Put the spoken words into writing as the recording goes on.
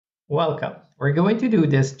Welcome. We're going to do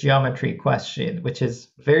this geometry question, which is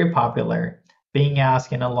very popular, being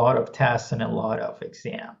asked in a lot of tests and a lot of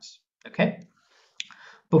exams. Okay.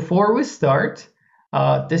 Before we start,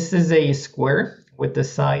 this is a square with the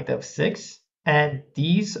side of 6, and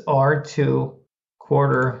these are two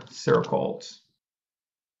quarter circles.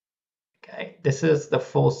 Okay. This is the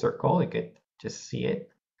full circle. You could just see it.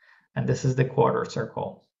 And this is the quarter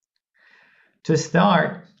circle. To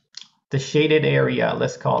start, the shaded area,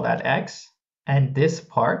 let's call that X, and this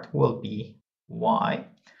part will be Y.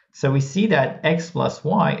 So we see that X plus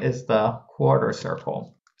Y is the quarter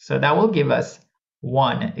circle. So that will give us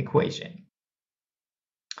one equation.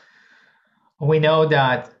 We know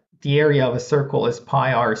that the area of a circle is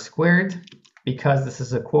pi r squared because this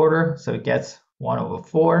is a quarter, so it gets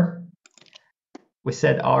 1/4. We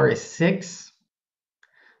said r is 6,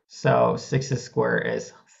 so 6 squared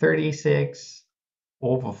is 36.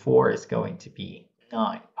 Over 4 is going to be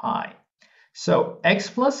 9 pi. So x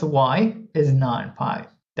plus y is 9 pi.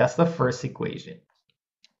 That's the first equation.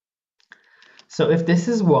 So if this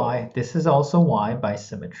is y, this is also y by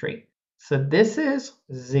symmetry. So this is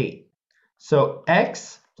z. So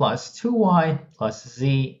x plus 2y plus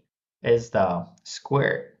z is the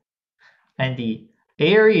square. And the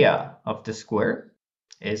area of the square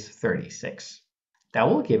is 36. That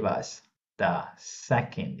will give us the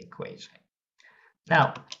second equation.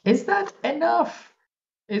 Now, is that enough?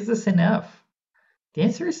 Is this enough? The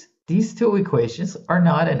answer is these two equations are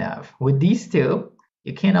not enough. With these two,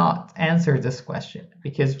 you cannot answer this question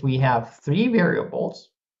because we have 3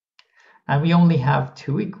 variables and we only have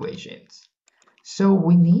 2 equations. So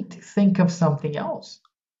we need to think of something else.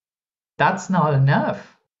 That's not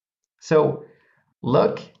enough. So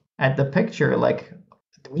look at the picture, like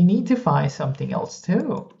we need to find something else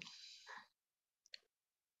too.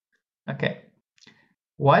 Okay.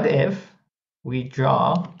 What if we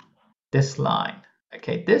draw this line?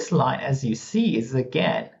 Okay, this line, as you see, is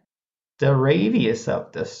again the radius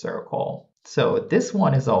of the circle. So this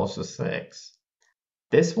one is also 6.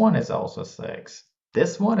 This one is also 6.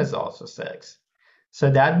 This one is also 6.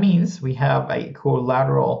 So that means we have an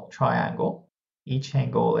equilateral triangle. Each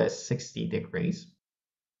angle is 60 degrees.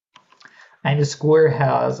 And the square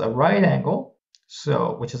has a right angle,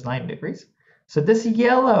 so which is 90 degrees. So this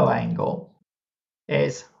yellow angle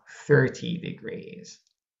is 30 degrees.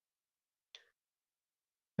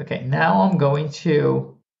 Okay, now I'm going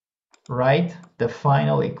to write the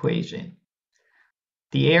final equation.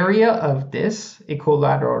 The area of this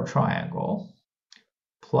equilateral triangle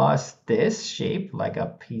plus this shape, like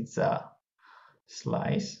a pizza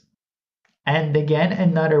slice, and again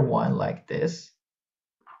another one like this.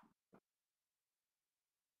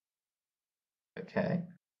 Okay.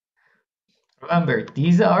 Remember,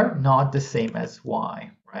 these are not the same as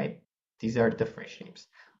y, right? These are different shapes.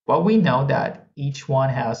 But we know that each one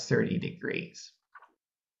has 30 degrees.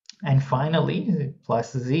 And finally,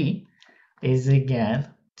 plus z is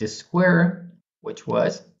again the square, which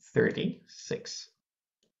was 36.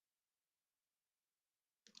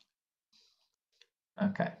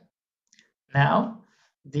 Okay. Now,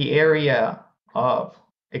 the area of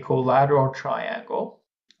equilateral triangle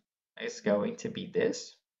is going to be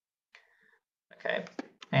this. Okay.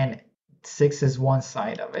 And 6 is one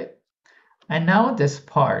side of it. And now this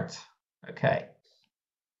part, okay.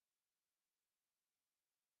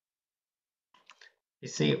 You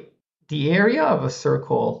see, the area of a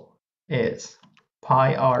circle is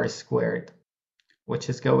pi r squared, which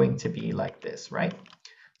is going to be like this, right?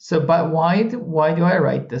 So, but why do I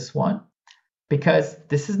write this one? Because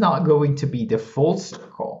this is not going to be the full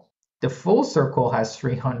circle. The full circle has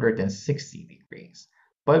 360 degrees,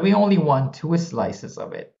 but we only want 2 slices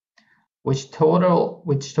of it, which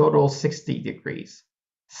total 60 degrees.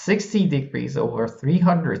 60 degrees over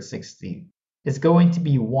 360 is going to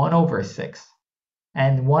be 1/6.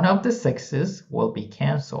 And one of the 6's will be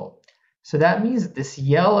canceled. So that means this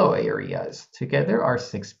yellow areas together are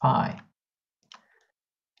 6 pi.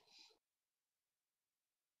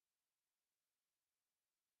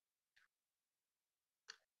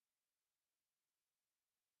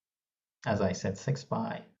 As I said, 6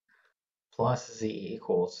 pi plus z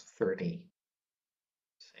equals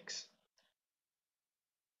 36.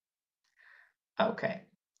 Okay.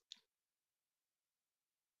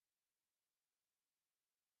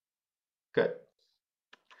 Good.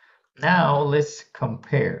 Now let's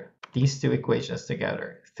compare these two equations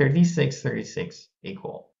together. 36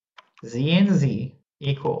 equal z and z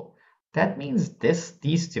equal. That means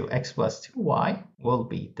these two, x plus 2y, will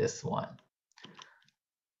be this one.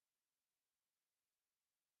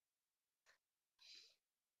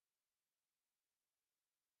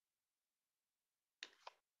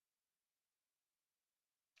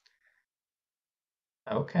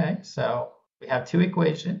 Okay, so we have two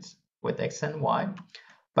equations with x and y.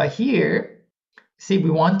 But here, see, we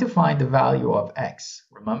want to find the value of x,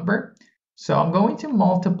 remember? So I'm going to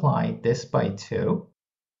multiply this by 2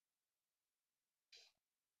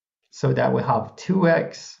 so that we have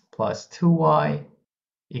 2x plus 2y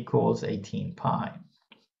equals 18 pi.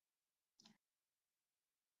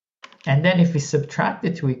 And then if we subtract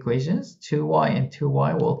the two equations, 2y and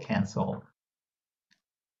 2y will cancel.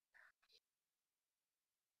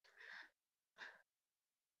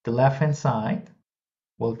 The left-hand side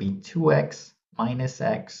will be 2x minus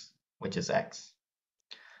x, which is x.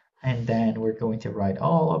 And then we're going to write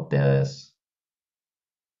all of this.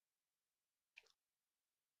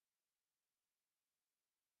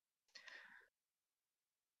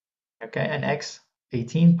 Okay, and x,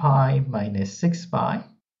 18 pi minus 6 pi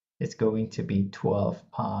is going to be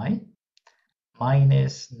 12 pi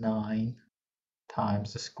minus 9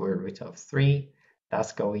 times the square root of 3.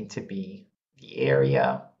 That's going to be the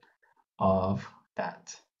area of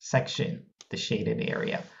that section, the shaded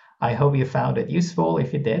area. I hope you found it useful.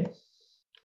 If you did,